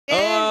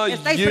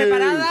¿Estáis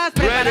preparadas?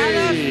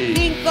 ¿Preparados?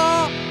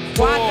 5,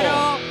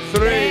 4,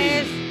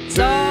 3,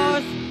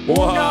 2,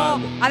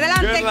 1.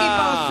 ¡Adelante,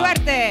 equipo!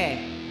 ¡Suerte!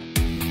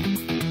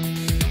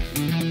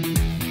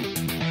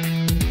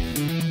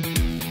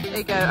 There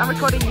you go. I'm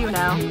recording you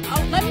now.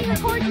 Oh, let me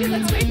record you.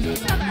 Let's wait for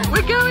each other.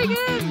 We're going in!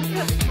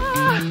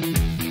 Ah.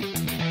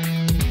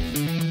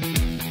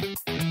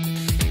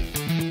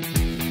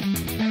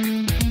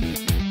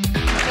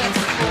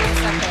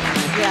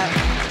 Yeah.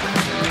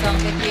 Well done,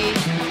 Vicky.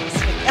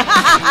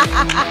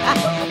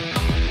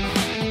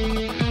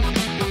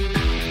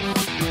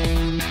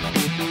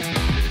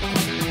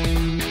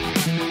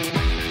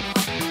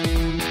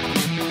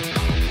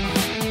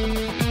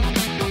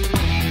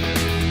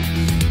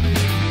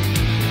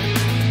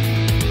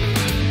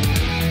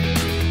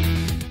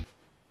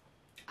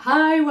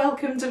 Hi,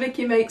 welcome to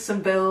Vicky Makes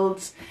and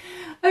Builds.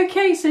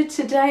 Okay, so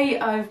today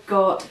I've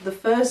got the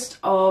first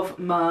of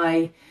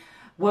my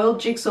World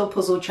Jigsaw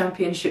Puzzle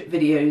Championship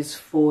videos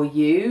for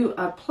you.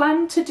 I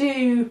plan to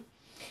do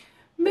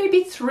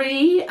maybe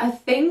 3, I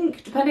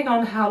think, depending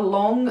on how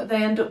long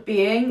they end up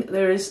being.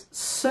 There is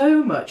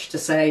so much to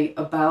say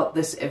about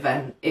this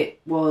event.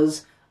 It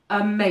was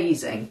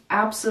amazing,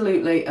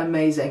 absolutely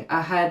amazing.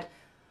 I had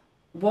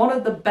one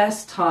of the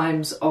best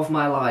times of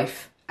my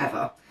life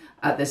ever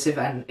at this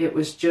event. It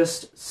was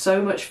just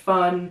so much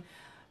fun,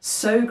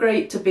 so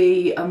great to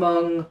be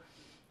among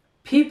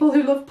people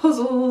who love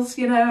puzzles.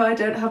 You know, I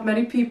don't have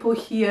many people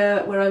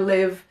here where I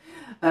live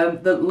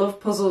that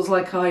love puzzles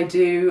like I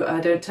do. I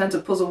don't tend to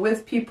puzzle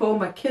with people.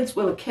 My kids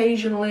will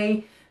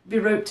occasionally be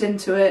roped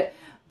into it,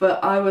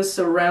 but I was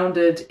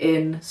surrounded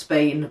in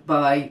Spain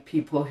by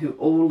people who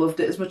all loved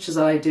it as much as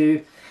I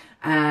do,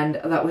 and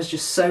that was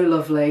just so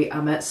lovely.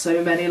 I met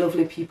so many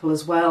lovely people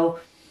as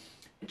well.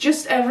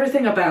 Just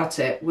everything about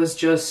it was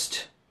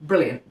just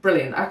brilliant,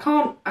 brilliant. I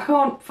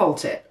can't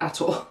fault it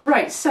at all.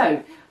 Right,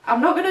 so I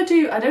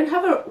don't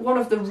have one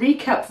of the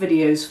recap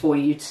videos for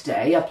you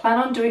today. I plan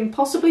on doing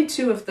possibly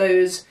 2 of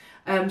those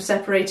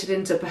separated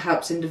into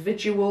perhaps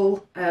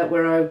individual,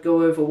 where I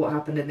go over what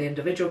happened in the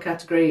individual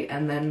category,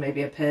 and then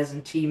maybe a pairs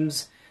and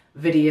teams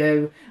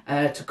video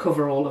to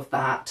cover all of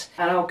that.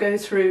 And I'll go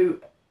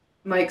through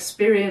my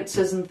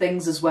experiences and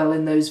things as well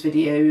in those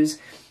videos.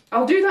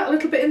 I'll do that a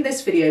little bit in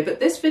this video, but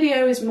this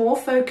video is more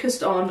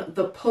focused on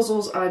the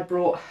puzzles I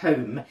brought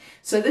home.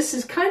 So this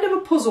is kind of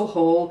a puzzle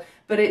haul,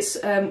 but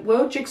it's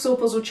World Jigsaw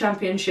Puzzle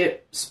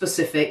Championship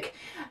specific,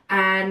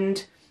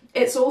 and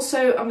it's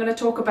also, I'm going to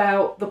talk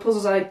about the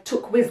puzzles I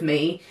took with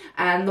me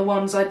and the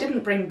ones I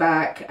didn't bring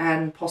back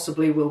and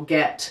possibly will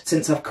get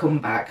since I've come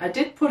back. I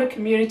did put a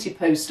community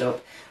post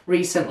up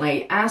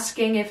recently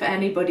asking if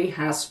anybody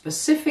has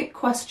specific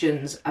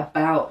questions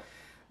about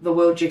the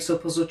World Jigsaw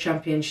Puzzle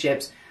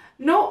Championships.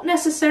 Not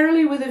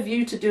necessarily with a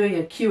view to doing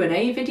a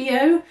Q&A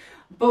video,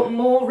 but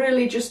more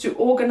really just to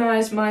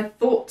organise my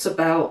thoughts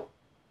about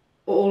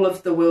all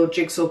of the World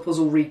Jigsaw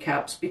Puzzle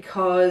recaps,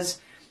 because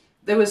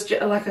there was,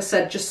 like I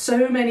said, just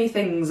so many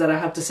things that I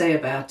had to say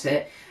about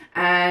it,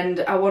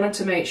 and I wanted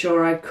to make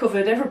sure I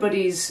covered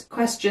everybody's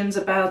questions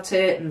about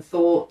it and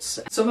thoughts.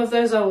 Some of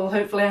those I will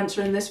hopefully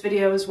answer in this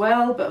video as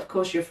well, but of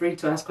course you're free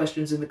to ask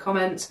questions in the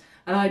comments.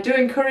 And I do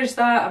encourage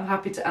that. I'm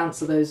happy to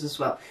answer those as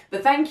well.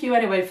 But thank you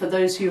anyway for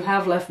those who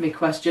have left me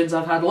questions.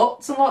 I've had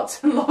lots and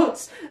lots and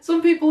lots.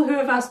 Some people who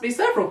have asked me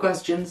several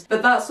questions,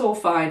 but that's all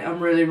fine. I'm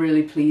really,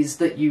 really pleased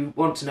that you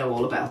want to know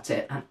all about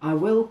it. And I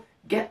will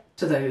get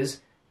to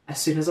those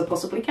as soon as I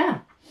possibly can.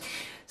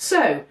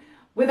 So,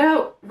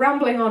 without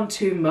rambling on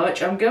too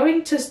much, I'm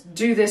going to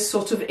do this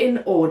sort of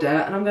in order,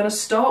 and I'm going to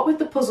start with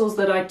the puzzles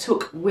that I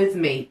took with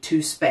me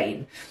to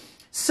Spain.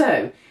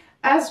 So,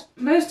 as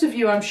most of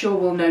you I'm sure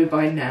will know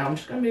by now, I'm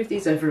just going to move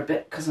these over a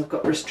bit because I've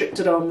got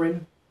restricted arm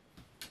room.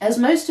 As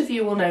most of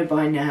you will know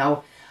by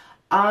now,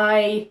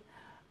 I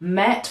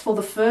met for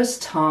the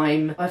first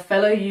time my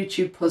fellow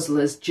YouTube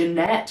puzzlers,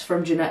 Jeanette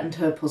from Jeanette and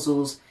Her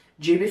Puzzles,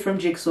 Juby from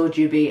Jigsaw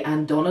Juby,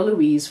 and Donna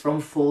Louise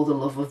from For the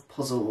Love of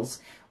Puzzles.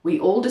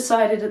 We all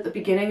decided at the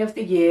beginning of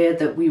the year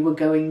that we were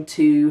going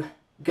to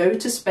go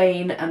to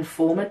Spain and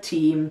form a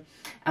team,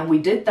 and we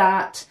did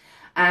that.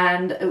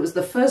 And it was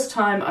the first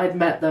time I'd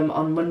met them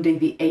on Monday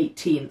the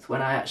 18th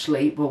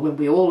when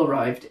we all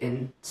arrived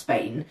in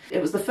Spain.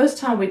 It was the first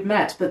time we'd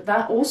met, but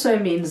that also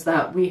means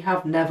that we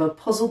have never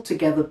puzzled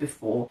together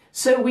before.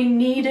 So we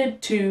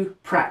needed to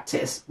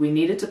practice. We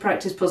needed to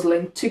practice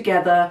puzzling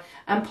together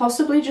and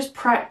possibly just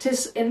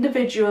practice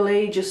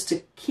individually just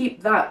to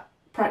keep that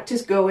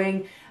practice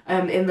going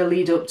in the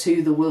lead up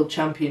to the World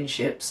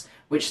Championships,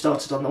 which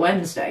started on the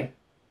Wednesday.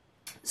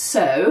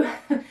 So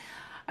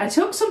I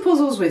took some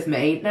puzzles with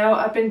me. Now,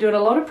 I've been doing a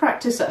lot of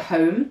practice at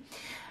home,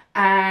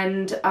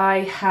 and I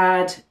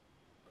had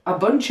a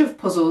bunch of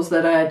puzzles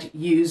that I'd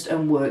used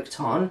and worked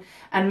on,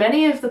 and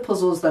many of the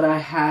puzzles that I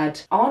had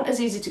aren't as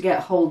easy to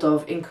get hold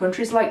of in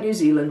countries like New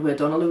Zealand, where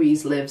Donna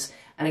Louise lives,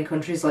 and in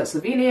countries like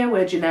Slovenia,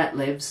 where Jeanette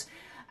lives.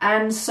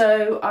 And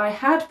so I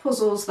had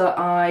puzzles that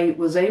I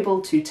was able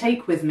to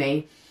take with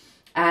me,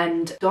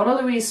 and Donna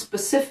Louise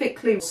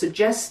specifically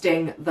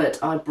suggesting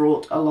that I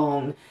brought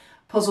along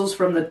puzzles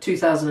from the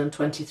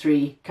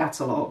 2023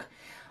 catalogue.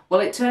 Well,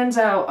 it turns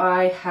out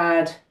I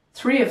had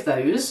 3 of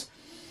those,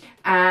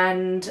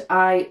 and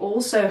I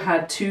also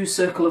had 2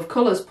 Circle of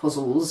Colours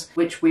puzzles,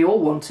 which we all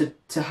wanted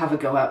to have a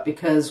go at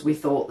because we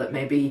thought that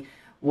maybe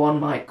one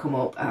might come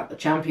up at the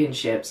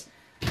championships.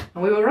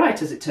 And we were right,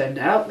 as it turned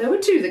out. There were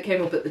 2 that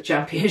came up at the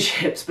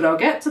championships, but I'll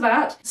get to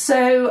that.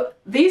 So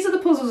these are the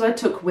puzzles I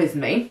took with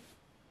me.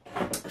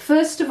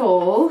 First of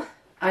all,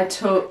 I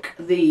took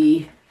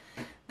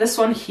this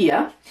one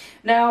here.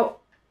 Now,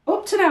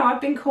 up to now,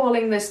 I've been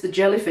calling this the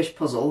jellyfish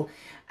puzzle,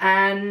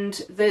 and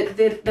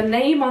the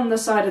name on the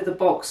side of the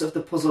box of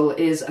the puzzle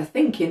is, I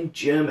think, in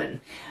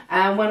German.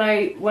 And when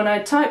I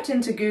typed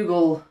into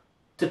Google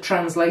to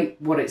translate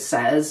what it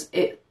says,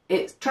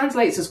 it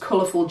translates as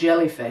colourful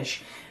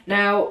jellyfish.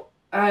 Now,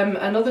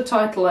 another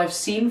title I've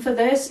seen for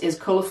this is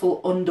Colourful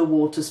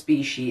Underwater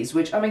Species,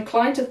 which I'm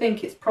inclined to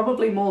think it's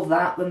probably more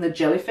that than the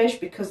jellyfish,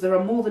 because there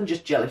are more than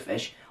just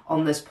jellyfish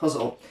on this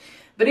puzzle.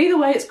 But either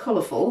way, it's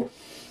colourful.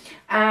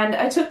 And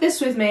I took this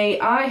with me.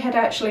 I had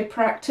actually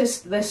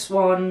practiced this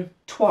one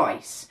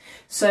twice.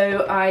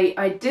 So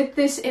I did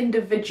this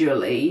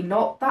individually,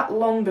 not that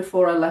long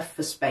before I left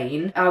for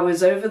Spain. I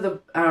was over the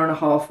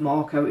hour-and-a-half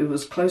mark. It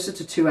was closer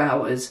to 2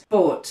 hours.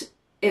 But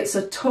it's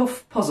a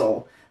tough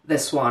puzzle,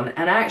 this one.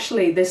 And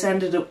actually, this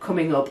ended up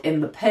coming up in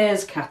the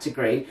pairs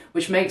category,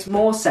 which makes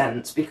more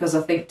sense because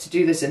I think to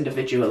do this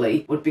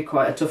individually would be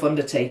quite a tough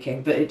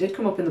undertaking. But it did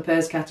come up in the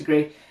pairs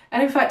category.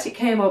 And in fact, it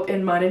came up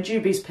in mine and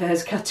Juby's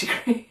pairs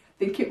category.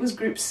 I think it was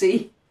Group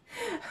C.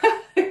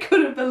 I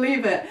couldn't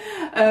believe it.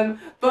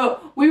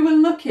 But we were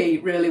lucky,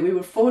 really. We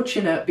were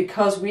fortunate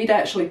because we'd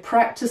actually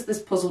practiced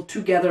this puzzle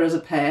together as a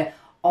pair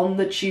on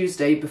the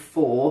Tuesday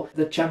before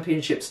the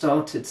championship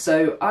started.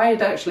 So I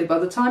had actually, by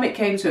the time it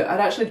came to it,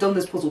 I'd actually done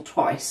this puzzle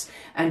twice,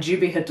 and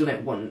Juby had done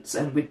it once,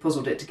 and we'd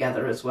puzzled it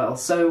together as well.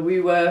 So we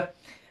were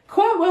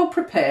quite well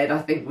prepared, I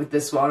think, with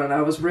this one, and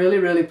I was really,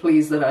 really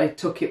pleased that I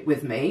took it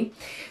with me.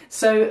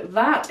 So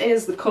that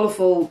is the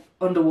Colourful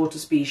Underwater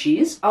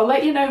Species. I'll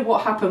let you know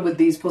what happened with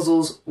these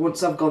puzzles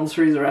once I've gone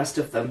through the rest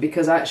of them,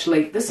 because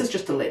actually this is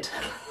just a lid.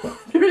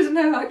 There is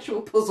no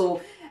actual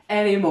puzzle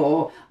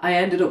anymore. I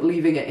ended up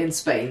leaving it in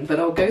Spain, but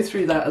I'll go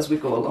through that as we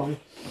go along.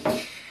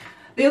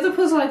 The other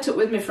puzzle I took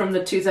with me from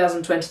the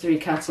 2023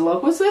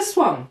 catalogue was this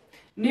one,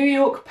 New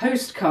York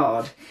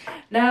Postcard.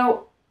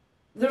 Now,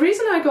 the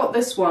reason I got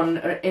this one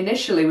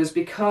initially was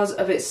because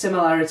of its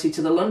similarity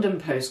to the London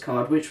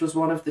Postcard, which was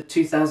one of the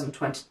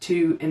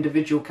 2022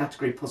 individual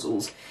category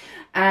puzzles.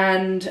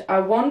 And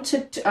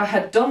I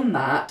had done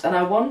that, and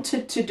I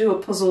wanted to do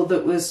a puzzle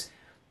that was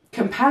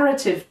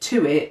comparative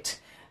to it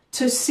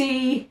to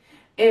see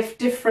if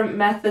different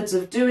methods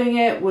of doing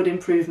it would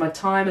improve my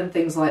time and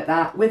things like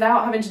that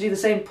without having to do the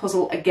same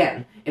puzzle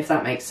again, if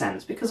that makes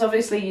sense. Because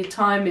obviously your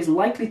time is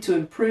likely to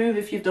improve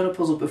if you've done a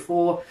puzzle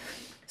before.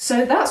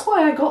 So that's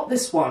why I got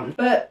this one,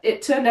 but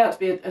it turned out to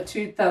be a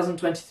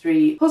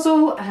 2023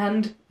 puzzle,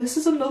 and this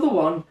is another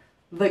one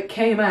that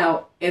came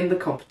out in the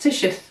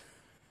competition.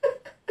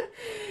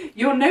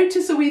 You'll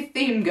notice a wee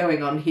theme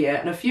going on here,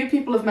 and a few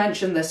people have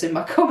mentioned this in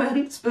my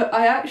comments, but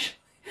I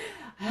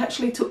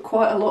actually took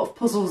quite a lot of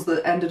puzzles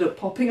that ended up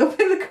popping up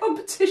in the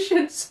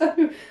competition,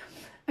 so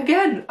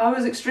again, I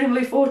was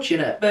extremely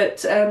fortunate.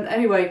 But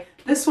anyway,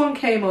 this one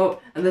came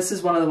up, and this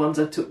is one of the ones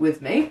I took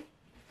with me.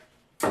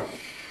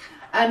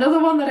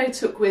 Another one that I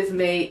took with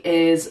me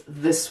is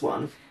this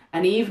one,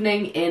 An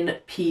Evening in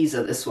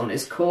Pisa, this one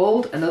is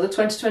called. Another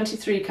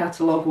 2023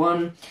 catalogue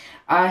one.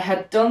 I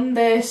had done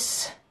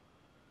this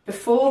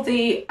before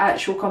the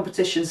actual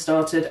competition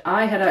started.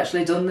 I had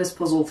actually done this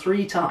puzzle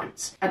 3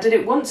 times. I did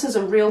it once as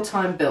a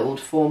real-time build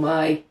for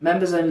my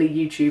members-only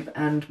YouTube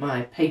and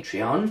my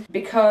Patreon,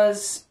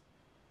 because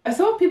I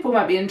thought people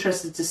might be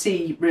interested to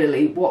see,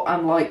 really, what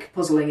I'm like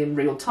puzzling in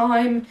real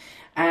time,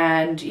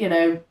 and, you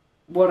know,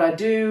 what I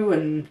do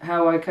and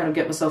how I kind of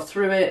get myself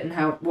through it and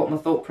what my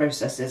thought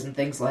process is and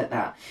things like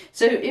that.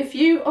 So if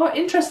you are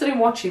interested in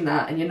watching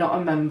that and you're not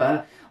a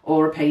member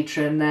or a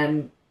patron,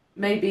 then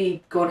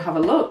maybe go and have a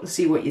look and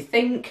see what you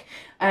think.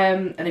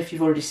 And if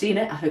you've already seen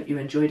it, I hope you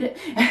enjoyed it.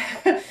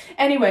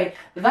 Anyway,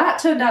 that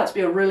turned out to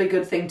be a really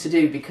good thing to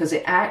do because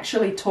it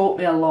actually taught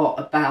me a lot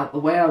about the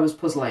way I was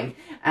puzzling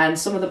and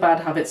some of the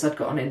bad habits I'd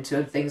gotten into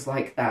and things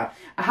like that.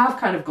 I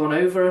have kind of gone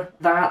over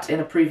that in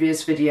a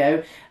previous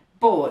video,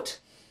 but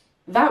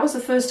that was the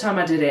first time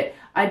I did it.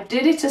 I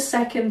did it a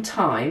second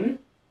time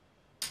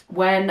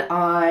when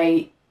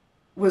I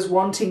was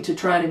wanting to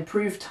try and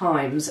improve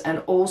times and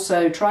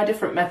also try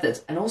different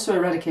methods and also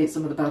eradicate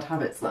some of the bad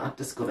habits that I've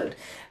discovered.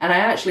 And I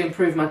actually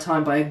improved my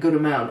time by a good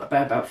amount,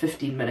 by about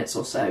 15 minutes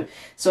or so.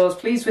 So I was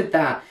pleased with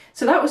that.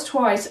 So that was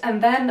twice,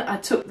 and then I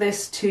took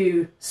this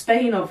to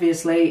Spain,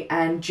 obviously,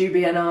 and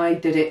Juby and I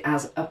did it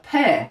as a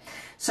pair.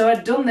 So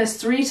I'd done this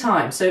 3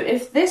 times. So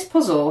if this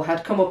puzzle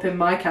had come up in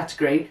my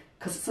category,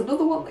 because it's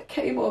another one that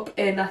came up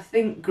in, I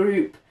think,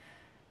 Group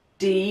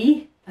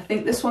D. I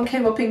think this one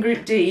came up in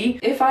Group D.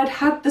 If I'd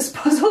had this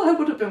puzzle, I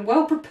would have been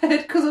well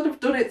prepared because I'd have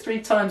done it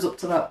 3 times up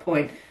to that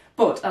point.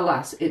 But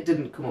alas, it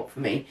didn't come up for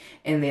me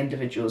in the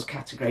individuals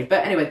category.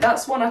 But anyway,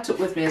 that's one I took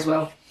with me as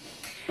well.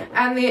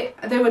 And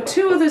there were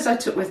two others I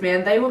took with me,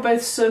 and they were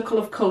both Circle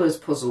of Colours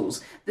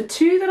puzzles. The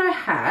two that I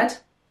had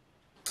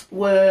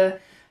were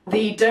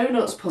the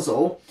Donuts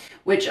puzzle,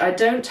 which I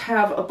don't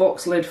have a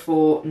box lid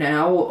for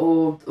now,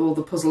 or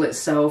the puzzle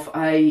itself.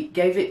 I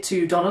gave it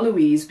to Donna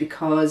Louise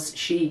because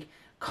she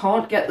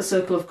can't get the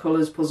Circle of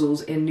Colours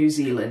puzzles in New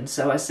Zealand.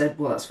 So I said,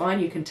 well, that's fine,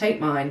 you can take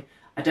mine,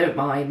 I don't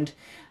mind.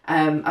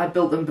 I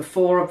built them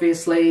before,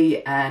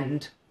 obviously,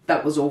 and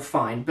that was all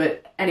fine.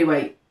 But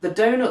anyway, the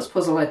Donuts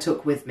puzzle I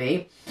took with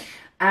me,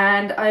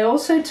 and I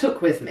also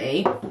took with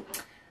me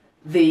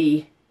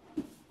the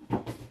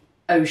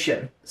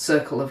Ocean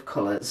Circle of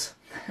Colours.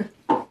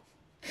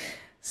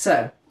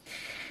 So,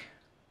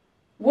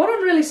 what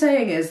I'm really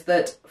saying is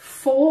that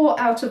 4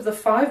 out of the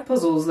 5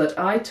 puzzles that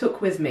I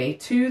took with me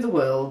to the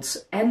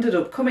Worlds ended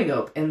up coming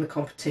up in the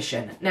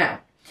competition.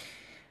 Now,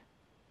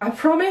 I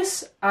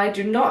promise I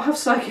do not have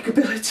psychic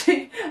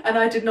ability and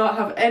I did not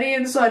have any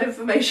inside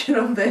information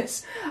on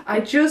this.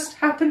 I just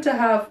happened to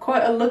have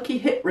quite a lucky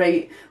hit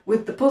rate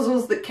with the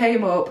puzzles that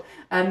came up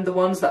and the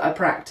ones that I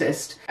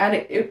practiced. And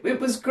it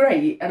was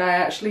great, and I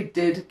actually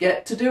did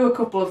get to do a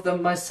couple of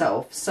them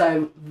myself.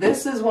 So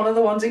this is one of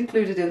the ones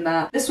included in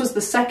that. This was the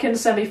second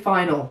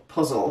semi-final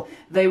puzzle.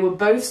 They were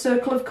both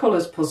Circle of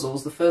Colours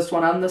puzzles, the first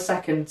one and the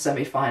second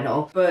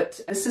semi-final. But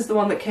this is the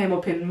one that came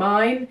up in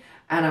mine.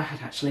 And I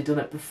had actually done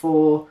it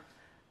before,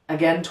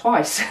 again,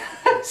 twice.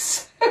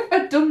 So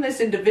I'd done this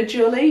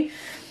individually,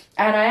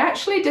 and I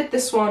actually did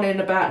this one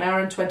in about an hour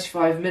and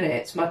 25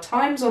 minutes. My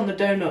times on the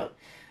donut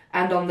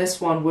and on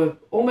this one were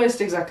almost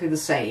exactly the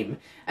same,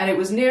 and it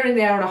was nearing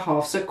the hour and a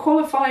half, so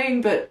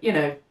qualifying, but, you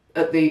know,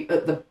 at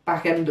the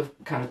back end of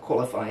kind of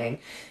qualifying.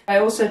 I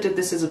also did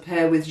this as a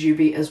pair with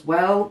Juby as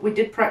well. We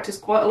did practice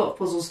quite a lot of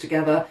puzzles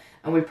together,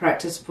 and we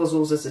practiced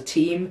puzzles as a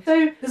team.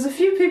 So there's a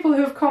few people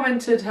who have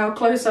commented how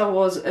close I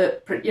was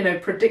at, you know,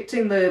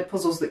 predicting the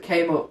puzzles that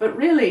came up, but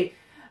really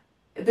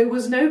there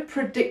was no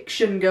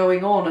prediction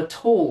going on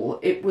at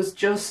all. It was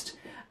just,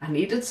 I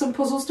needed some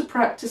puzzles to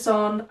practice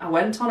on. I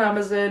went on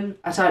Amazon,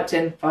 I typed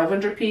in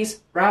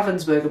 500-piece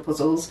Ravensburger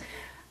puzzles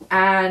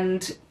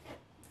and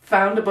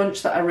found a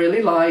bunch that I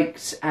really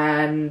liked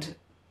and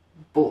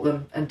bought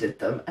them and did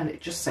them, and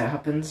it just so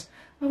happens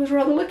I was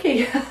rather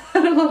lucky.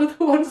 And a lot of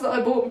the ones that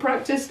I bought and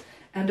practiced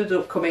ended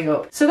up coming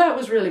up. So that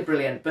was really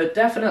brilliant, but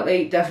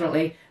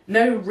definitely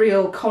no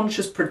real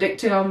conscious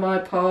predicting on my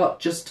part,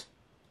 just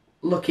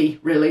lucky,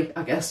 really,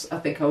 I guess. I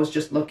think I was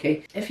just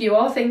lucky. If you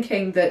are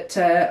thinking that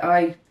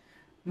I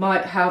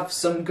might have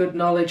some good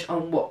knowledge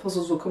on what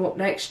puzzles will come up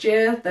next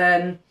year,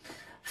 then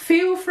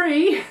feel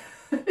free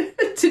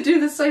to do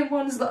the same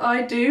ones that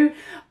I do,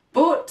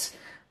 but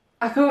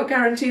I can't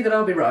guarantee that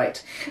I'll be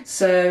right.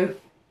 So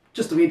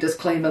just a wee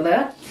disclaimer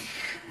there.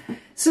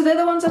 So they're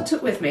the ones I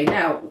took with me.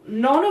 Now,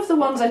 none of the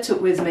ones I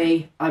took with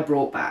me I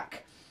brought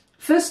back.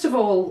 First of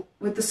all,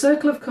 with the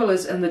Circle of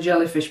Colours and the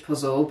Jellyfish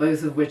puzzle,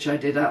 both of which I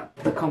did at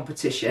the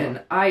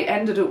competition, I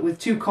ended up with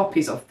 2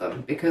 copies of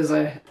them because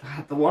I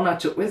had the one I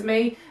took with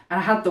me and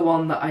I had the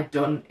one that I'd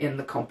done in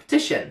the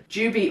competition.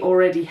 Juby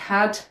already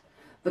had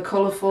the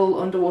colourful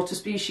underwater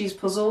species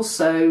puzzle,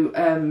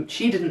 so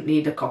she didn't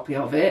need a copy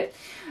of it.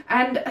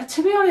 And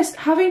to be honest,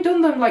 having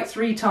done them like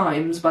 3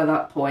 times by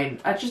that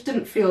point, I just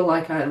didn't feel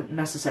like I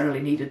necessarily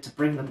needed to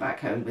bring them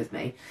back home with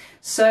me.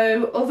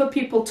 So other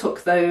people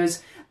took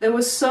those. There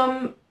was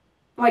some,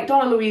 like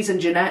Donna Louise and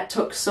Jeanette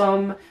took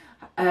some,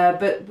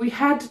 but we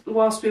had,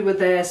 whilst we were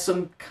there,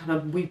 some kind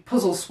of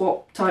puzzle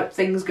swap type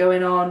things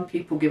going on,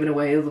 people giving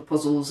away other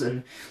puzzles,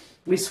 and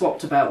we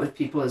swapped about with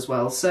people as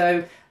well.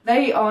 So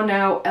they are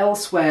now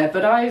elsewhere,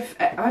 but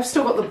I've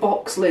still got the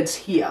box lids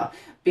here,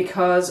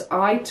 because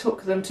I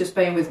took them to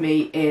Spain with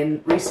me in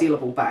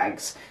resealable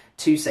bags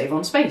to save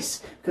on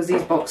space, because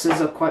these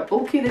boxes are quite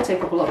bulky, they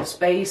take up a lot of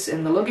space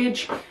in the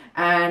luggage.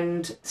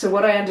 And so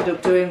what I ended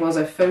up doing was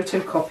I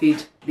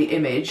photocopied the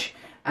image,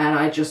 and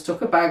I just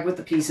took a bag with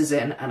the pieces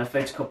in and a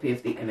photocopy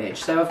of the image.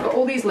 So I've got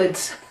all these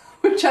lids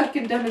which I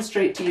can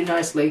demonstrate to you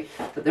nicely,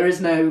 but there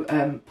is no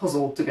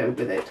puzzle to go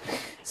with it.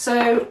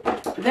 So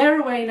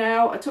they're away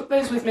now. I took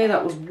those with me,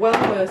 that was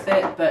well worth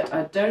it, but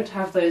I don't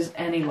have those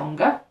any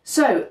longer.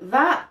 So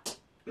that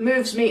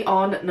moves me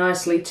on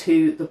nicely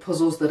to the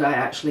puzzles that I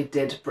actually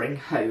did bring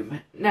home.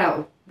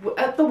 Now,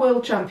 at the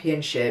World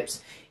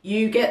Championships,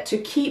 you get to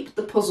keep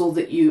the puzzle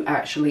that you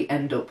actually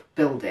end up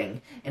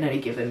building in any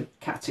given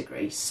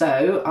category.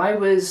 So I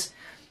was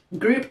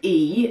Group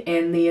E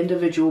in the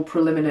individual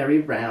preliminary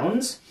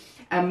rounds,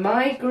 and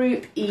my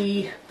Group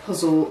E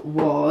puzzle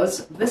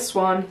was this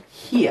one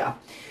here,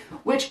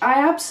 which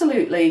I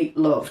absolutely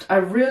loved. I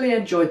really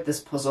enjoyed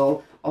this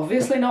puzzle.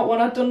 Obviously not one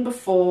I'd done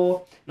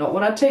before, not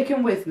one I'd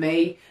taken with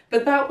me,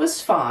 but that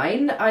was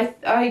fine.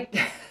 I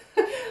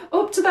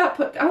up to that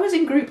point, I was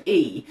in Group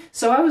E,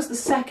 so I was the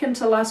second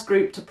to last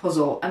group to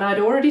puzzle, and I'd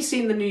already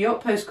seen the New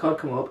York Postcard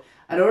come up,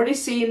 I'd already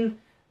seen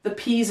the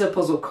Pisa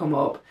puzzle come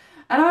up,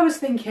 and I was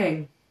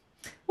thinking,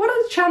 what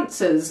are the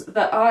chances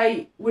that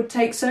I would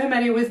take so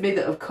many with me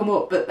that have come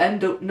up but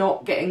end up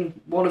not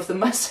getting one of them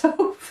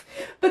myself?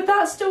 But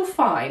that's still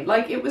fine.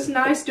 Like, it was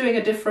nice doing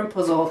a different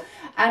puzzle,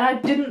 and I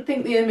didn't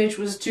think the image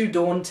was too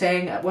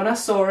daunting. When I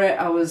saw it,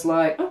 I was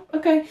like, oh,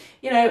 okay,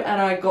 you know,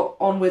 and I got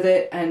on with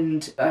it,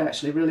 and I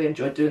actually really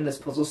enjoyed doing this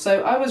puzzle.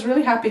 So I was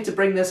really happy to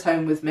bring this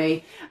home with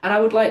me, and I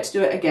would like to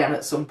do it again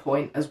at some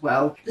point as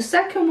well. The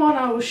second one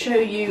I will show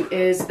you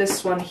is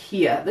this one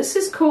here. This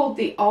is called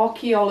the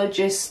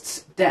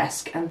Archaeologist's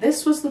Desk, and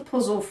this was the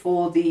puzzle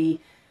for the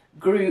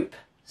Group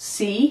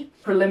C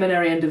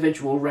preliminary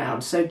individual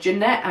round. So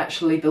Jeanette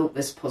actually built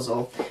this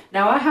puzzle.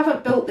 Now, I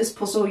haven't built this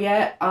puzzle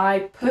yet.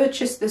 I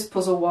purchased this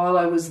puzzle while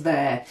I was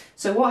there.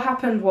 So what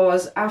happened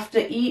was, after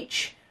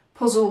each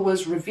puzzle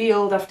was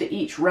revealed, after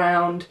each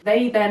round,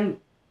 they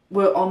then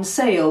were on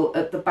sale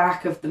at the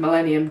back of the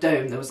Millennium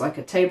Dome. There was like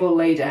a table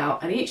laid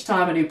out, and each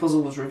time a new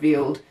puzzle was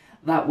revealed,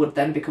 that would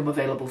then become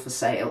available for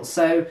sale.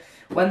 So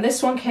when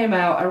this one came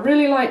out, I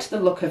really liked the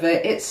look of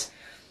it. It's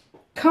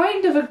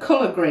kind of a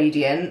colour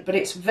gradient, but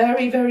it's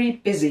very, very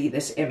busy,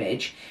 this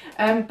image.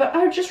 But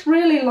I just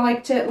really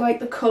liked it, like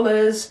the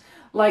colours,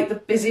 like the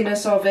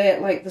busyness of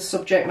it, like the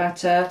subject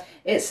matter.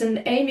 It's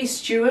an Amy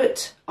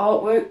Stewart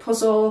artwork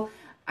puzzle,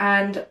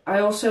 and I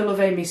also love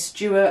Amy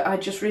Stewart. I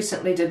just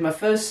recently did my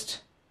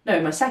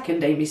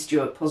second Amy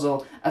Stewart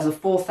puzzle as a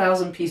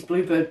 4,000 piece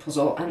Bluebird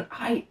puzzle, and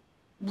I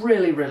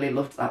really, really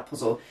loved that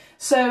puzzle.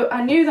 So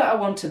I knew that I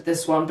wanted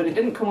this one, but it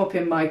didn't come up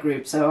in my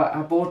group, so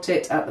I bought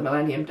it at the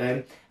Millennium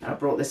Dome, and I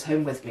brought this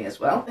home with me as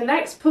well. The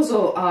next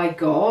puzzle I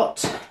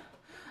got,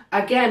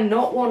 again,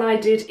 not one I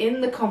did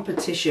in the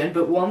competition,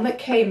 but one that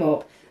came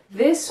up.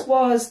 This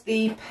was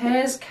the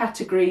pairs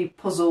category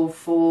puzzle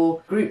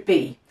for Group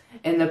B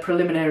in the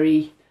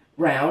preliminary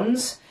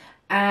rounds,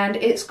 and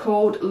it's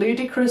called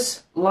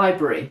Ludicrous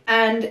Library,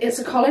 and it's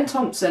a Colin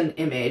Thompson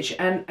image.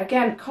 And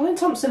again, Colin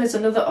Thompson is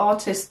another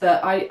artist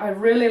that I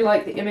really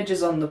like the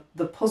images on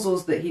the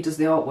puzzles that he does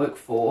the artwork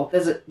for.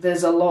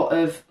 There's a lot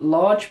of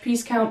large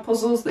piece count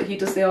puzzles that he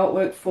does the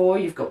artwork for.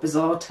 You've got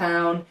Bizarre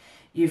Town,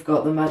 you've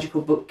got the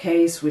Magical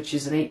Bookcase, which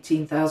is an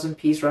 18,000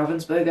 piece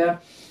Ravensburger.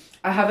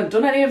 I haven't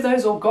done any of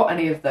those or got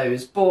any of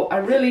those, but I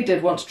really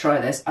did want to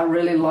try this. I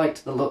really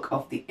liked the look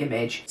of the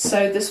image.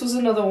 So this was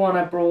another one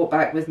I brought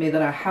back with me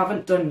that I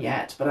haven't done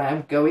yet, but I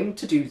am going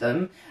to do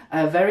them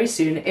very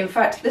soon. In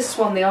fact, this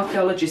one, the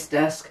Archaeologist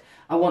Desk,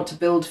 I want to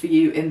build for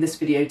you in this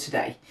video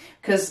today,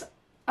 because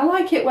I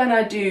like it when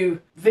I do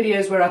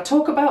videos where I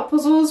talk about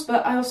puzzles,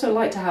 but I also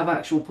like to have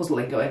actual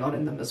puzzling going on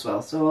in them as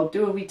well. So I'll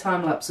do a wee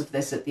time lapse of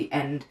this at the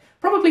end.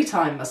 Probably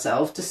time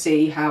myself to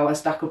see how I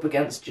stack up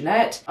against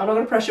Jeanette. I'm not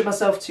going to pressure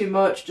myself too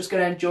much, just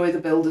going to enjoy the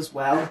build as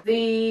well.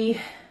 The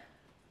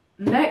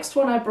next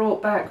one I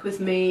brought back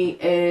with me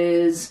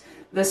is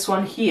this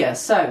one here.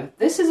 So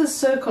this is a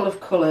circle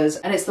of colours,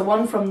 and it's the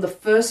one from the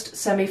first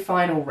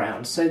semi-final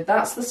round. So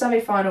that's the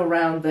semi-final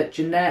round that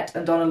Jeanette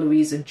and Donna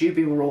Louise and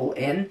Juby were all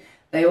in.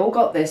 They all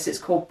got this. It's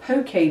called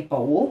Poke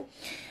Bowl,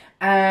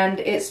 and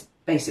it's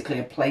basically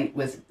a plate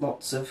with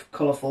lots of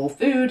colourful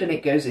food, and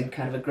it goes in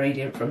kind of a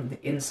gradient from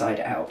the inside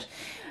out.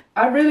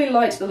 I really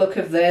liked the look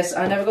of this.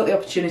 I never got the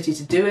opportunity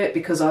to do it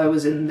because I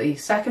was in the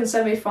second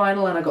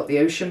semi-final and I got the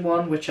ocean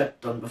one, which I'd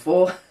done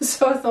before.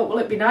 So I thought, well,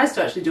 it'd be nice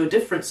to actually do a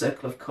different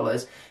circle of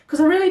colours, because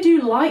I really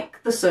do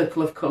like the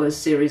Circle of Colours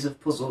series of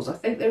puzzles. I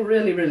think they're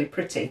really, really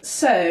pretty.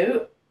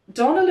 So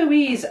Donna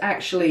Louise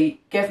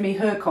actually gave me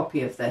her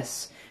copy of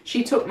this.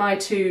 She took my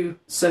 2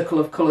 Circle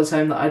of Colours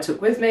home that I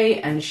took with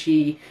me, and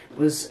she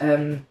was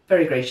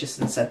very gracious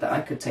and said that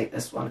I could take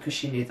this one because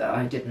she knew that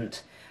I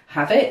didn't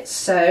have it.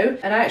 So,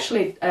 and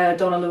actually,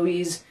 Donna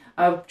Louise,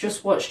 I've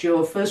just watched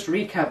your first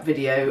recap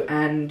video,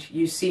 and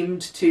you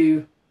seemed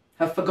to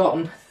have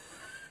forgotten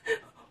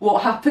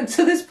what happened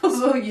to this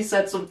puzzle. You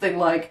said something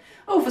like,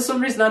 oh, for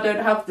some reason I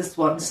don't have this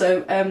one.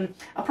 So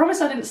I promise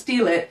I didn't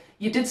steal it.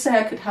 You did say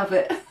I could have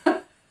it.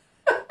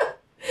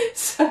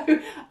 So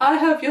I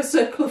have your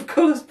Circle of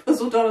Colours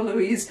puzzle, Donna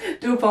Louise.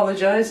 Do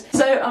apologise.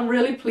 So I'm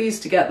really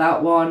pleased to get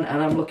that one,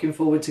 and I'm looking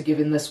forward to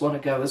giving this one a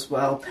go as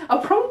well.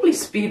 I'll probably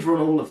speedrun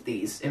all of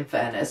these, in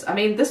fairness. I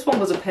mean, this one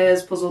was a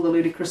pairs puzzle, the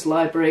Ludicrous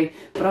Library,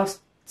 but I'll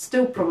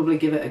still probably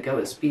give it a go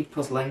at speed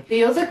puzzling.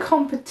 The other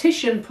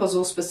competition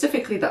puzzle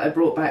specifically that I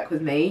brought back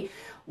with me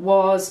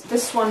was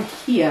this one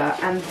here,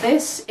 and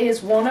this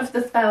is one of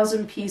the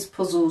 1,000 piece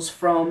puzzles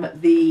from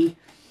the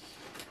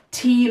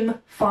team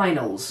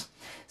finals.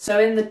 So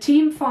in the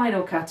team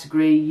final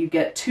category, you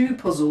get 2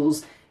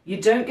 puzzles.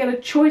 You don't get a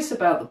choice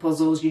about the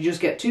puzzles, you just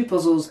get 2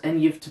 puzzles,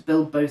 and you have to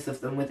build both of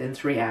them within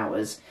 3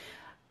 hours.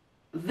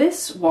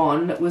 This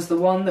one was the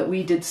one that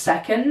we did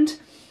second,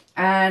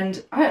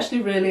 and I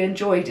actually really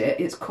enjoyed it.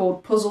 It's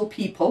called Puzzle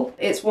People.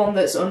 It's one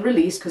that's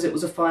unreleased because it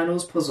was a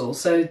finals puzzle,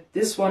 so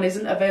this one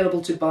isn't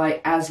available to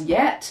buy as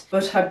yet,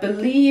 but I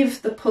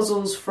believe the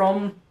puzzles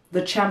from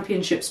the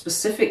championship,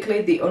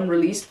 specifically the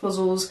unreleased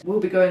puzzles,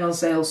 will be going on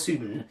sale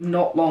soon,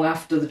 not long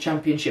after the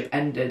championship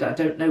ended. I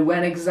don't know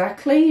when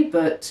exactly,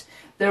 but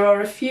there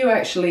are a few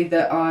actually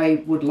that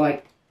I would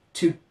like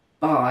to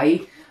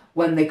buy.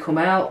 when they come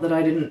out that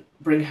I didn't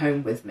bring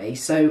home with me.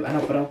 So,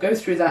 but I'll go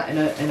through that in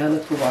a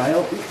little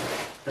while. Ooh,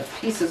 the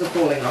pieces are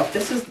falling off.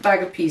 This is the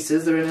bag of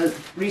pieces. They're in a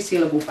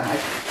resealable bag.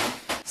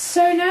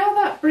 So now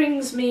that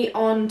brings me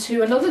on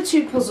to another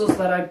two puzzles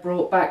that I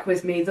brought back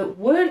with me that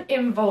weren't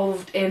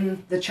involved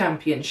in the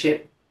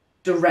championship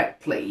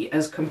directly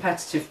as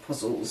competitive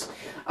puzzles.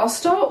 I'll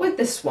start with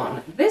this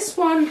one. This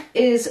one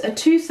is a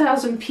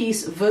 2,000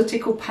 piece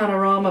vertical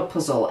panorama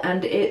puzzle,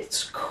 and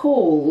it's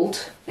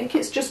called, I think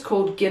it's just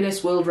called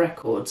Guinness World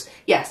Records.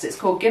 Yes, it's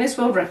called Guinness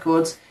World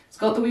Records. It's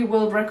got the wee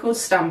World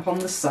Records stamp on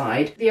the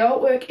side. The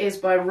artwork is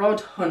by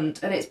Rod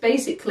Hunt, and it's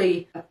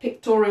basically a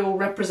pictorial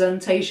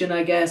representation,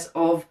 I guess,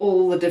 of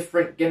all the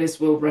different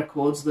Guinness World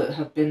Records that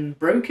have been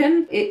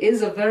broken. It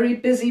is a very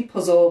busy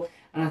puzzle,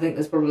 and I think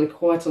there's probably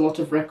quite a lot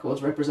of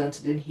records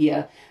represented in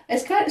here.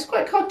 It's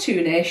quite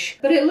cartoonish,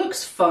 but it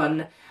looks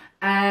fun,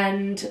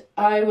 and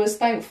I was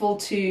thankful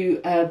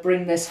to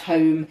bring this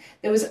home.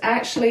 There was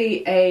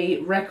actually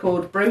a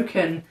record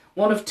broken,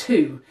 one of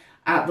two,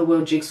 at the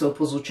World Jigsaw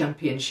Puzzle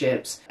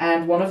Championships,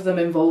 and one of them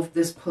involved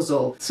this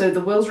puzzle. So the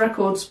World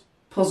Records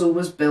puzzle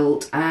was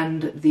built,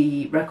 and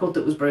the record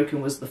that was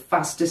broken was the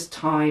fastest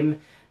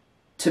time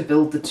to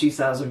build the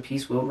 2,000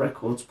 piece World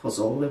Records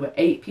puzzle. There were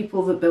 8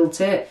 people that built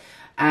it,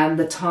 and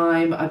the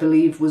time, I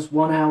believe, was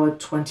 1 hour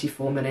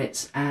 24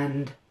 minutes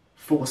and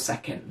 4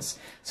 seconds.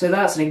 So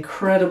that's an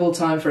incredible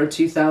time for a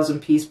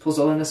 2,000 piece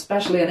puzzle, and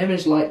especially an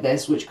image like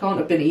this, which can't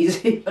have been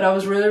easy. But I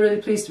was really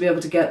pleased to be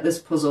able to get this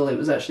puzzle. It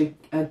was actually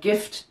a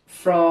gift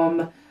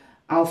from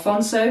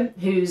Alfonso,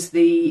 who's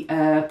the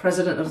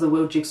president of the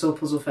World Jigsaw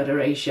Puzzle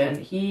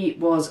Federation. He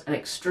was an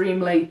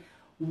extremely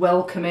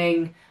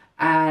welcoming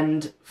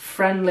and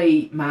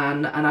friendly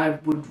man, and I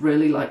would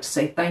really like to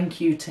say thank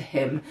you to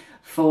him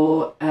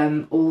for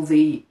all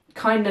the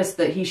kindness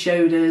that he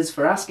showed us,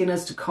 for asking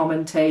us to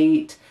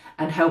commentate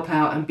and help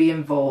out and be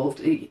involved.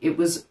 It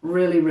was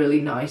really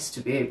nice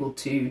to be able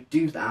to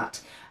do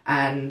that,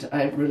 and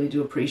I really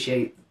do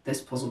appreciate this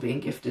puzzle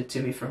being gifted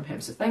to me from him.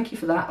 So thank you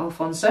for that,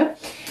 Alfonso.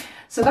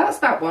 So that's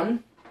that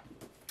one.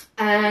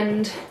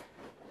 And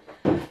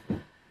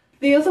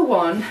the other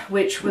one,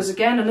 which was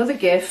again another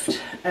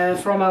gift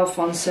from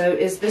Alfonso,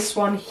 is this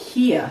one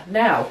here.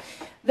 Now,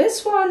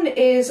 this one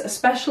is a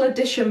special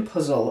edition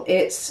puzzle.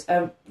 It's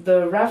the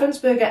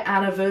Ravensburger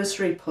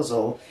Anniversary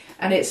Puzzle,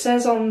 and it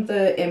says on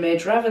the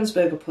image,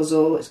 Ravensburger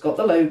Puzzle, it's got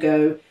the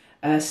logo,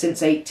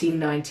 since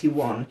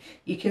 1891.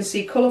 You can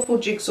see colourful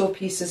jigsaw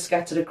pieces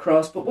scattered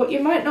across, but what you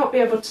might not be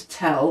able to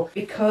tell,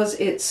 because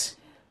it's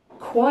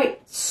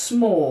quite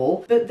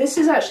small, but this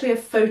is actually a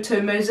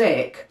photo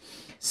mosaic.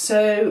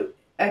 So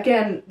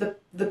again,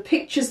 the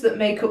pictures that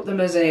make up the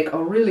mosaic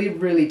are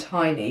really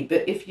tiny,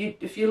 but if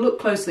you look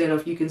closely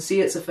enough, you can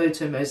see it's a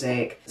photo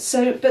mosaic.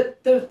 So,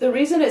 but the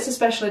reason it's a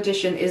special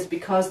edition is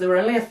because there were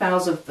only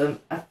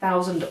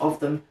 1,000 of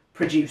them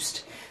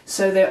produced.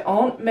 So there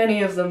aren't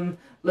many of them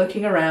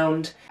looking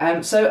around.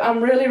 So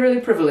I'm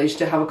really privileged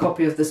to have a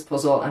copy of this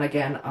puzzle, and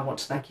again, I want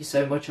to thank you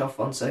so much,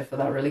 Alfonso, for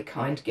that really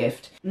kind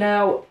gift.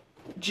 Now,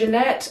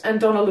 Jeanette and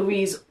Donna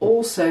Louise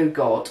also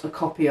got a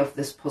copy of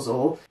this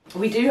puzzle.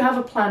 We do have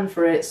a plan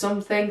for it,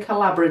 something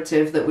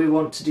collaborative that we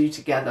want to do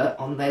together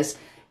on this,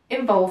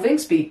 involving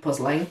speed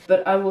puzzling,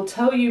 but I will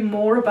tell you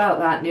more about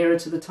that nearer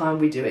to the time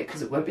we do it,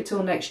 because it won't be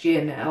till next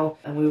year now,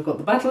 and we've got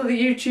the Battle of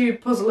the YouTube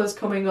Puzzlers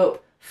coming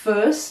up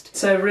first,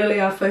 so really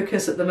our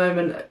focus at the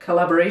moment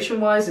collaboration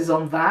wise is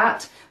on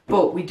that,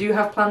 but we do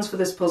have plans for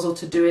this puzzle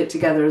to do it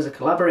together as a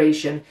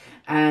collaboration,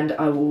 and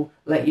I will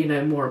let you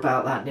know more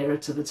about that nearer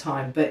to the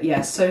time. But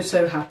yes,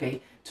 so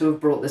happy to have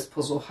brought this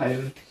puzzle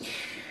home.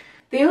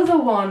 The other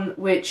one,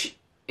 which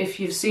if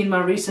you've seen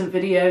my recent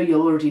video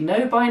you'll already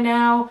know by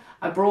now,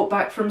 I brought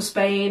back from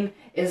Spain,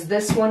 is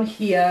this one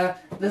here.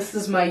 This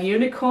is my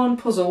unicorn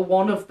puzzle,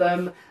 one of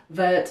them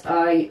that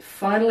I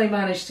finally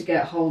managed to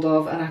get hold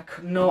of, and I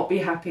could not be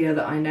happier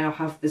that I now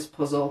have this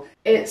puzzle.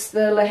 It's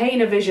the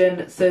Lahaina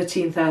Vision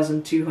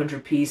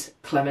 13,200 piece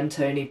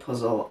Clementoni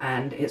puzzle,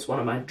 and it's one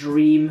of my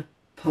dream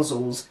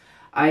puzzles.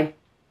 I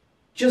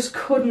just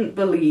couldn't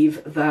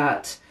believe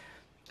that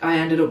I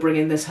ended up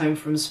bringing this home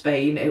from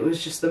Spain. It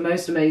was just the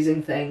most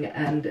amazing thing,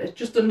 and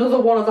just another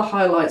one of the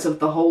highlights of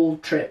the whole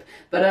trip.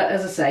 But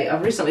as I say,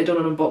 I've recently done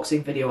an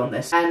unboxing video on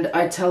this, and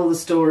I tell the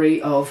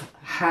story of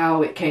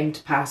how it came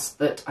to pass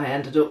that I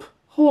ended up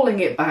hauling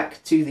it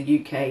back to the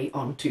UK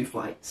on 2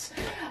 flights.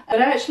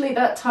 But actually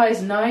that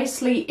ties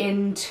nicely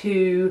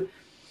into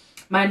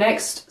my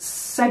next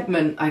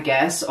segment, I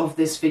guess, of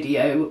this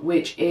video,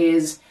 which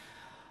is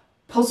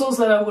puzzles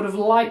that I would have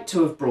liked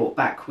to have brought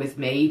back with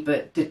me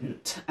but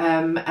didn't.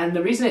 And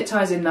the reason it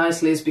ties in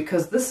nicely is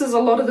because this is a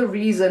lot of the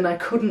reason I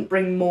couldn't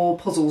bring more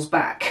puzzles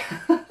back.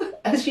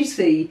 As you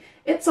see,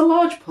 it's a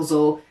large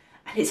puzzle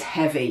and it's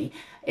heavy.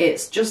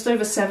 It's just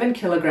over 7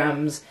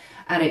 kilograms,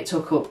 and it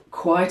took up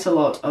quite a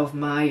lot of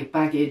my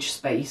baggage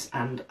space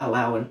and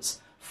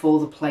allowance for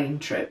the plane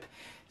trip.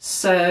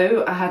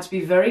 So I had to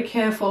be very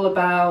careful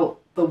about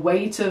the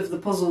weight of the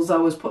puzzles I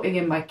was putting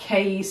in my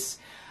case.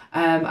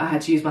 I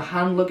had to use my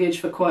hand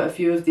luggage for quite a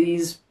few of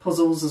these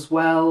puzzles as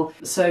well.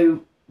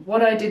 So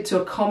what I did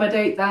to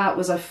accommodate that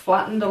was I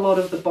flattened a lot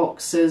of the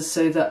boxes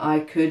so that I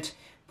could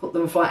put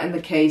them flat in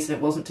the case and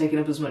it wasn't taking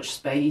up as much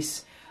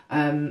space.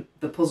 The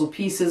puzzle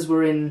pieces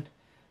were in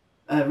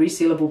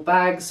resealable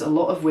bags, a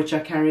lot of which I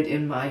carried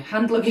in my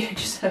hand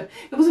luggage, so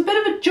it was a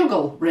bit of a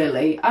juggle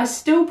really. I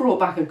still brought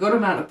back a good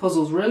amount of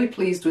puzzles, really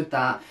pleased with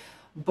that,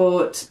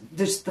 but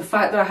just the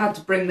fact that I had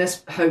to bring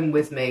this home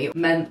with me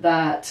meant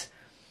that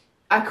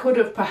I could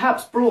have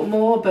perhaps brought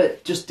more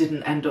but just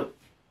didn't end up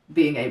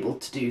being able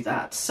to do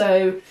that.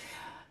 So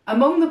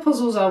among the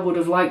puzzles I would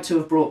have liked to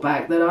have brought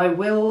back that I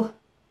will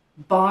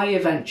buy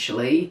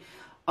eventually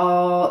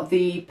are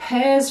the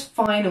Pairs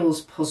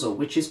Finals puzzle,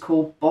 which is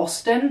called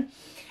Boston.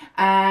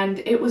 And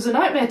it was a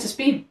nightmare to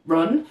speed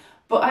run,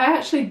 but I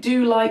actually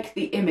do like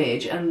the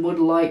image and would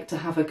like to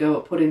have a go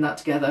at putting that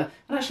together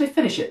and actually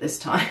finish it this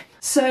time.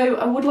 So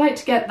I would like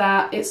to get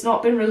that. It's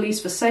not been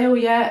released for sale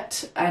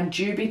yet, and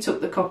Juby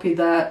took the copy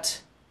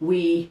that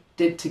we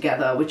did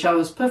together, which I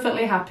was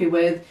perfectly happy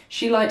with.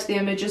 She liked the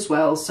image as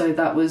well, so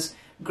that was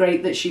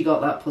great that she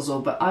got that puzzle,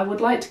 but I would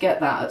like to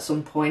get that at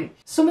some point.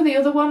 Some of the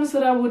other ones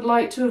that I would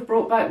like to have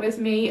brought back with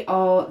me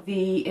are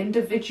the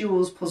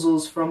individuals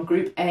puzzles from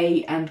Group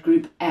A and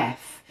Group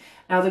F.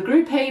 Now the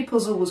Group A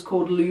puzzle was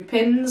called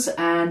Lupins,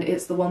 and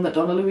it's the one that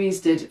Donna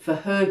Louise did for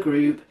her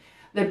group.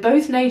 They're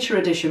both Nature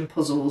Edition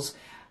puzzles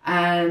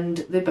and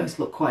they both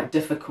look quite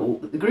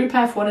difficult. The Group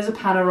F one is a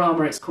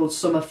panorama, it's called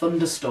Summer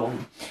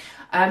Thunderstorm.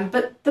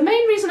 But the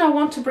main reason I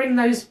wanted to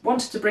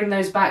bring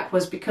those back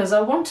was because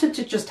I wanted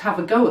to just have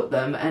a go at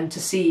them and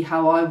to see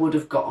how I would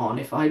have got on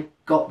if I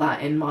got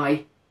that in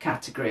my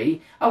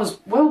category. I was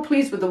well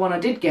pleased with the one I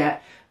did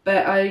get,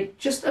 but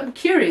I'm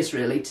curious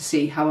really to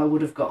see how I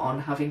would have got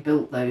on having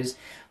built those.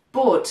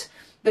 But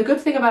the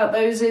good thing about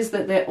those is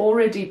that they're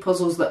already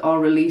puzzles that are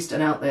released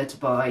and out there to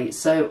buy,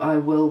 so I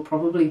will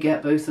probably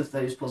get both of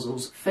those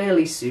puzzles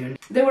fairly soon.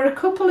 There were a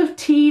couple of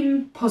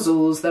team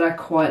puzzles that I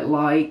quite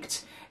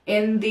liked.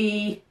 In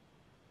the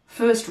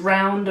first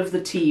round of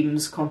the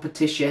teams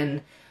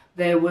competition,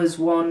 there was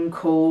one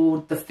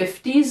called the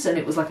 50s, and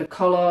it was like a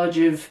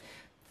collage of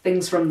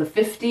things from the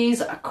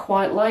 50s. I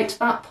quite liked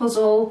that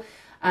puzzle,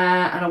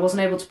 and I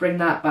wasn't able to bring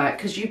that back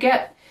because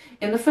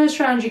in the first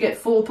round you get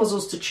 4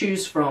 puzzles to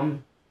choose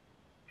from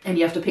and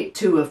you have to pick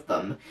 2 of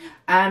them.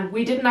 And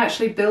we didn't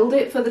actually build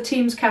it for the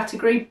teams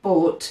category,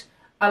 but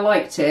I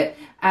liked it.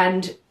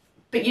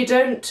 But you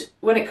don't,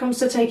 when it comes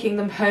to taking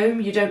them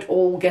home, you don't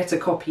all get a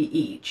copy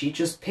each. You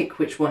just pick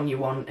which one you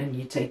want and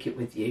you take it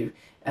with you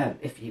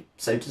if you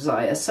so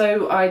desire.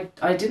 So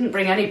I didn't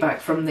bring any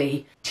back from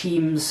the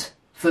team's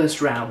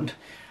first round,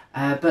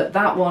 but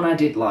that one I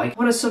did like.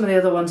 What are some of the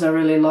other ones I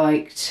really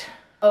liked?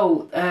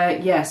 Oh,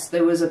 yes,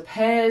 there was a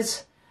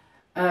Pairs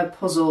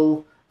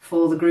puzzle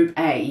for the Group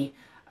A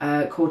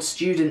called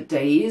Student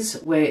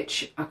Days,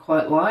 which I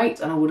quite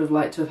liked, and I would have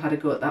liked to have had a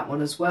go at that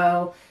one as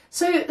well.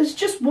 So there's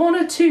just 1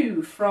 or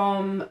 2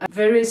 from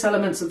various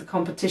elements of the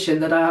competition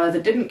that I either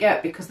didn't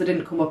get because they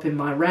didn't come up in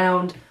my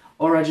round,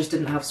 or I just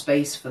didn't have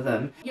space for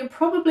them. You're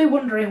probably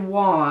wondering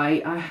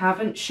why I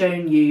haven't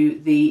shown you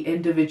the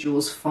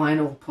individuals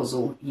final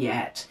puzzle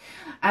yet.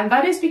 And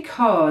that is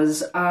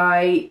because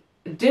I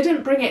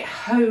didn't bring it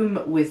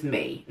home with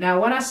me.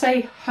 Now when I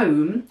say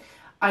home,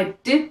 I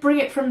did bring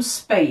it from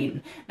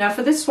Spain. Now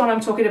for this one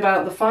I'm talking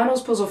about the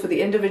finals puzzle for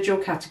the individual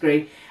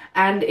category,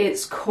 and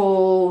it's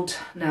called,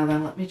 now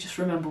then let me just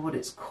remember what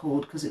it's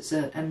called because it's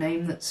a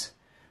name that's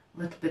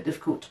a little bit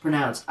difficult to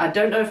pronounce. I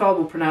don't know if I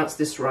will pronounce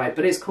this right,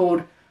 but it's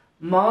called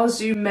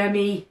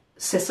Marzumemi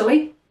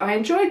Sicily. I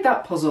enjoyed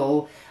that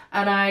puzzle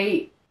and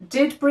I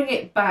did bring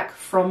it back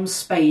from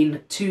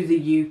Spain to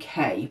the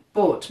UK,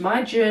 but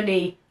my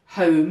journey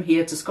home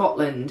here to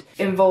Scotland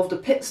involved a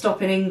pit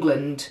stop in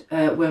England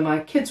where my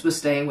kids were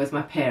staying with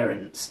my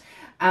parents.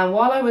 And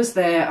while I was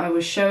there, I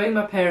was showing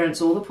my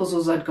parents all the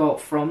puzzles I'd got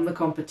from the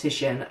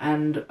competition,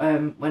 and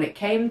when it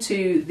came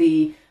to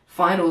the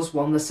finals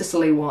one, the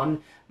Sicily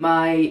one,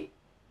 my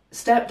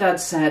stepdad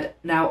said,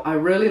 "Now I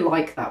really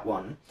like that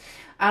one."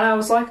 And I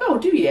was like, "Oh,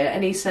 do you?"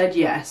 And he said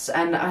yes,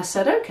 and I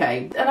said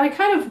okay. And I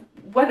kind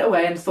of went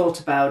away and thought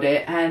about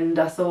it, and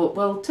I thought,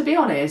 well, to be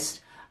honest,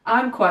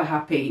 I'm quite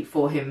happy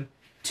for him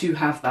to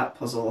have that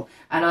puzzle,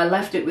 and I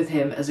left it with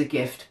him as a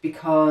gift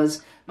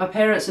because my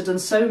parents had done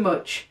so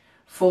much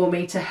for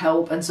me to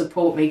help and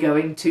support me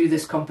going to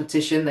this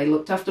competition. They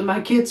looked after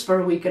my kids for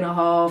a week and a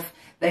half.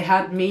 They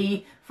had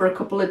me for a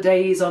couple of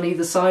days on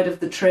either side of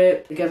the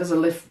trip. They gave us a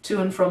lift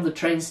to and from the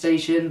train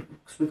station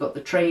because we got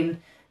the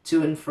train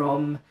to and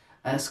from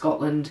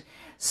Scotland.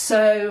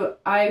 So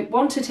I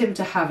wanted him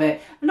to have it.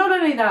 Not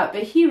only that,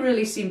 but he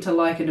really seemed to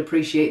like and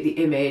appreciate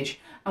the image.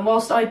 And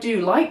whilst I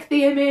do like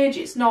the image,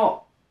 it's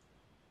not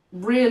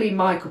really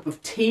my cup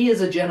of tea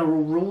as a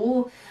general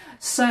rule.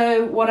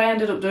 So what I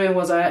ended up doing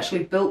was I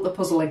actually built the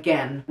puzzle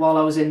again while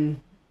I was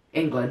in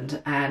England,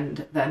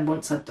 and then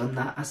once I'd done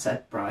that I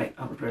said, right,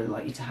 I would really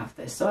like you to have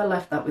this. So I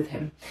left that with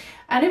him.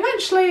 And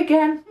eventually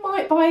again,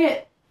 might buy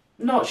it,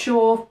 not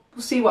sure,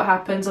 we'll see what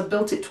happens. I've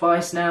built it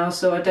twice now,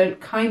 so I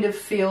don't kind of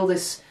feel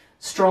this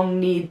strong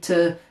need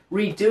to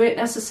redo it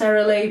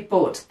necessarily,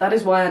 but that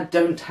is why I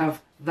don't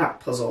have that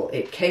puzzle.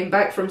 It came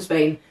back from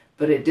Spain,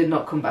 but it did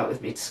not come back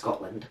with me to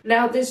Scotland.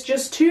 Now there's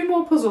just two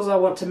more puzzles I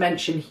want to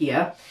mention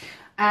here,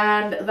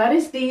 and that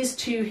is these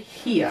two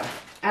here.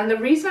 And the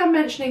reason I'm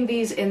mentioning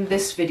these in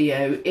this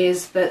video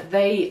is that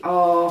they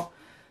are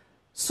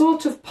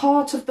sort of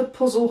part of the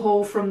puzzle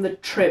haul from the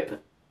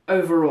trip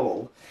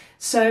overall.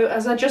 So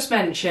as I just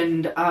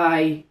mentioned,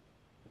 I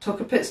took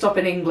a pit stop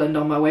in England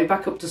on my way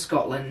back up to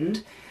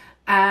Scotland,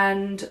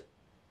 and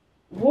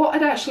what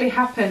had actually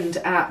happened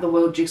at the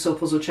World Jigsaw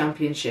Puzzle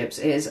Championships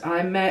is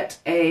I met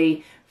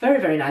a very,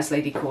 very nice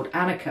lady called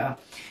Annika,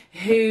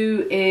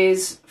 who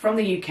is from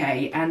the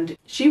UK, and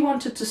she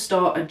wanted to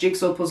start a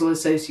jigsaw puzzle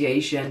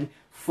association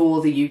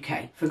for the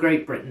UK, for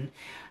Great Britain.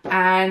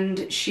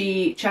 And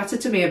she chatted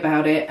to me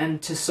about it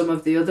and to some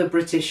of the other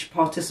British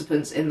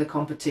participants in the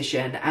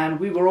competition, and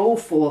we were all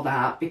for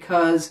that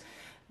because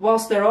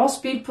whilst there are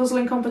speed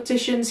puzzling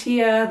competitions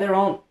here, there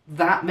aren't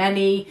that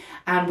many,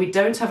 and we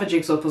don't have a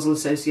jigsaw puzzle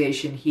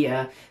association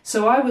here.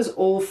 So I was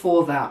all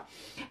for that.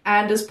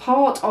 And as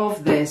part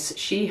of this,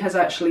 she has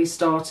actually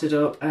started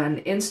up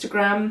an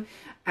Instagram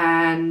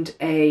and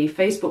a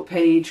Facebook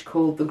page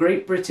called the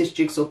Great British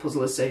Jigsaw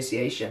Puzzle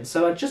Association.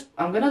 So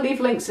I'm going to leave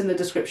links in the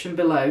description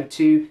below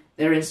to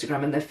their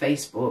Instagram and their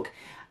Facebook.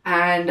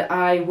 And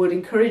I would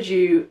encourage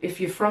you, if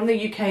you're from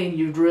the UK and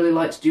you'd really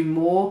like to do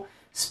more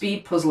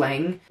speed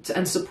puzzling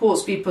and support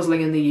speed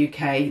puzzling in the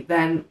UK,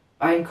 then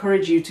I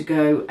encourage you to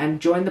go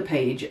and join the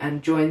page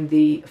and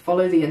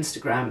follow the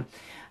Instagram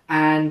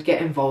and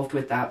get involved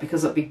with that,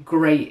 because that'd be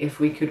great if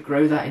we could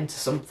grow that into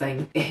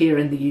something here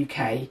in the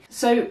UK.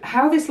 So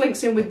how this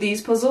links in with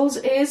these puzzles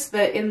is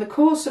that in the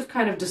course of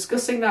kind of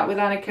discussing that with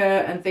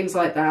Annika and things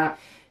like that,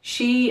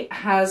 she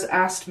has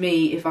asked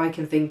me if I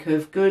can think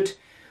of good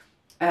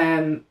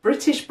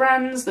British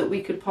brands that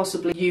we could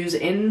possibly use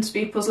in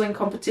speed puzzling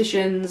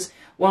competitions,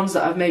 ones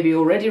that I've maybe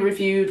already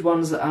reviewed,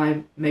 ones that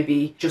I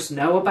maybe just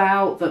know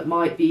about that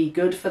might be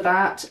good for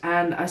that.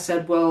 And I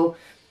said, well,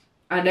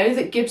 I know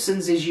that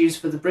Gibson's is used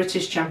for the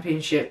British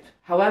Championship.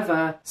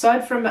 However,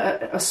 aside from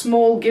a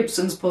small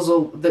Gibson's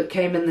puzzle that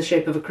came in the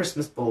shape of a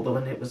Christmas bauble,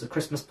 and it was a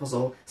Christmas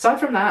puzzle, aside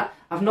from that,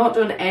 I've not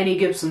done any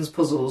Gibson's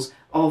puzzles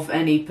of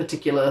any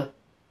particular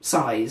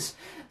size.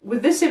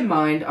 With this in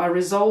mind, I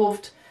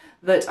resolved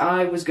that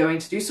I was going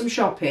to do some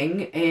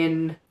shopping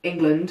in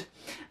England.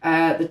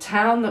 The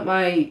town that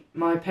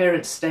my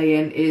parents stay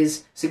in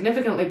is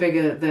significantly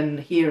bigger than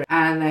here,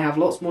 and they have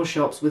lots more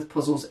shops with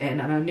puzzles in,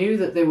 and I knew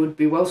that they would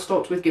be well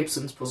stocked with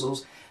Gibson's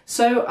puzzles.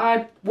 So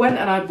I went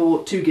and I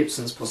bought 2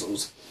 Gibson's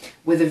puzzles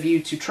with a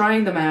view to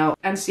trying them out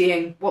and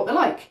seeing what they're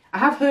like. I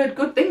have heard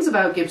good things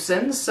about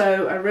Gibson's,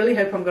 so I really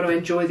hope I'm going to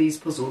enjoy these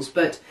puzzles.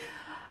 But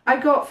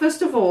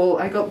first of all,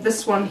 I got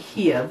this one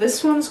here.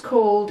 This one's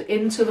called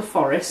Into the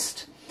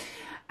Forest.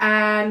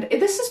 And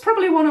this is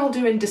probably one I'll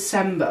do in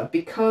December,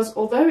 because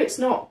although it's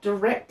not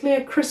directly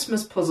a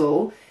Christmas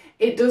puzzle,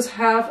 it does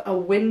have a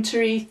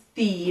wintry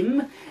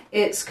theme.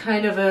 It's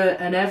kind of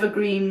an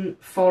evergreen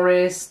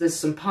forest, there's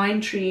some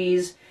pine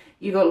trees,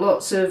 you've got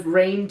lots of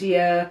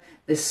reindeer,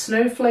 there's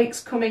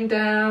snowflakes coming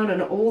down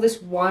and all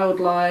this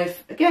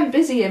wildlife. Again,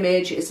 busy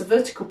image, it's a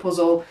vertical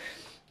puzzle,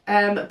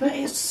 but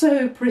it's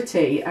so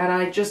pretty, and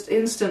I just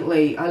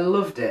instantly, I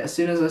loved it as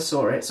soon as I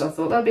saw it. So I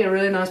thought that'd be a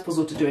really nice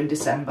puzzle to do in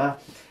December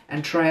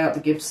and try out the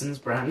Gibson's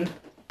brand.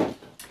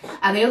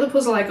 And the other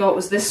puzzle I got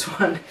was this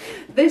one.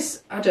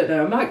 This, I don't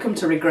know, I might come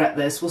to regret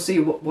this, we'll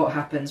see what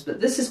happens, but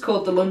this is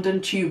called the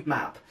London Tube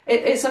Map.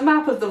 It's a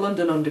map of the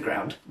London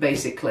Underground,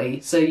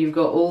 basically. So you've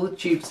got all the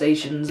tube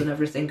stations and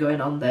everything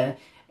going on there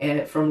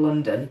from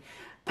London.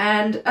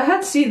 And I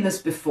had seen this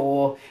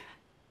before,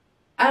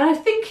 and I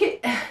think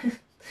it,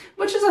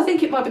 much as I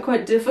think it might be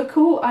quite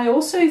difficult, I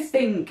also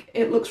think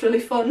it looks really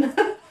fun.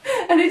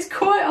 And it's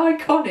quite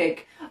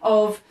iconic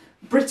of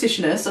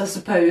Britishness, I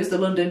suppose, the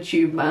London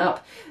Tube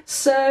Map.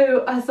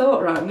 So I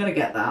thought, right, I'm going to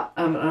get that,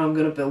 and I'm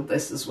going to build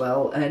this as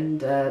well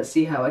and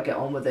see how I get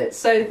on with it.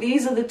 So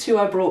these are the 2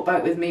 I brought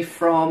back with me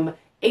from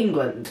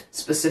England,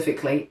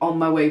 specifically, on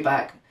my way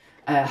back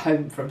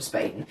home from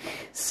Spain.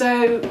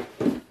 So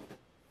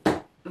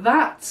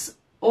that's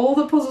all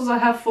the puzzles I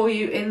have for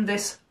you in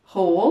this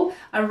haul.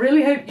 I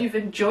really hope you've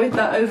enjoyed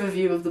that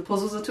overview of the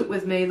puzzles I took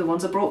with me, the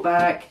ones I brought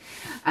back,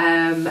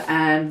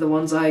 and the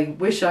ones I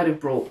wish I'd have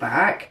brought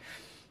back.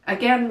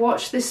 Again,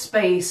 watch this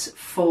space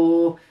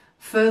for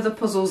further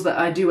puzzles that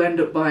I do end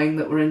up buying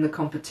that were in the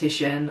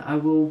competition. I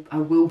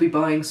will be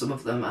buying some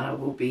of them, and I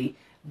will be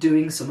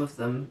doing some of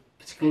them,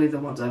 particularly the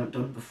ones I haven't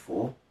done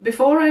before.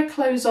 Before I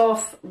close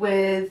off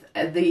with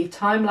the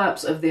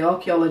time-lapse of the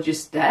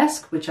Archaeologist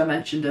desk, which I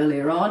mentioned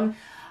earlier on,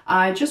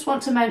 I just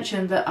want to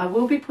mention that I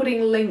will be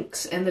putting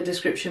links in the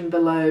description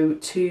below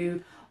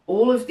to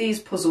all of these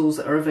puzzles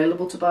that are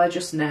available to buy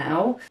just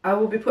now. I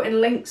will be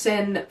putting links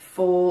in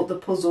for the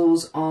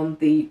puzzles on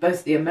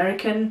both the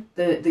American,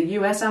 the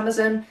US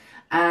Amazon,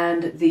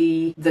 and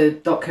the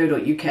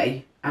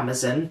 .co.uk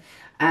Amazon.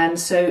 And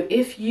so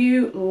if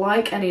you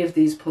like any of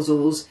these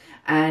puzzles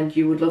and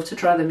you would love to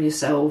try them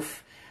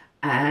yourself,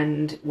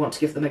 and want to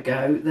give them a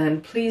go,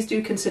 then please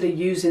do consider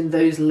using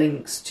those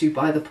links to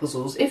buy the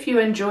puzzles. If you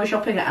enjoy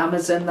shopping at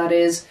Amazon, that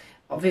is,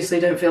 obviously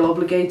don't feel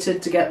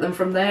obligated to get them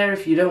from there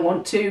if you don't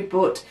want to,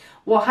 but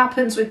what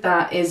happens with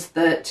that is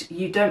that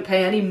you don't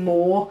pay any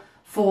more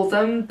for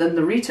them than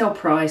the retail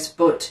price,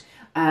 but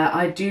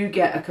I do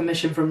get a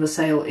commission from the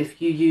sale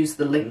if you use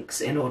the links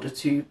in order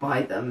to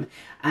buy them,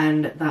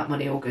 and that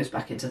money all goes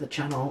back into the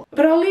channel.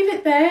 But I'll leave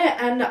it there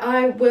and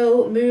I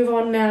will move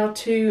on now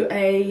to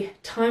a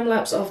time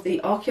lapse of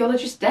the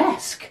Archaeologist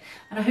desk,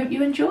 and I hope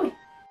you enjoy.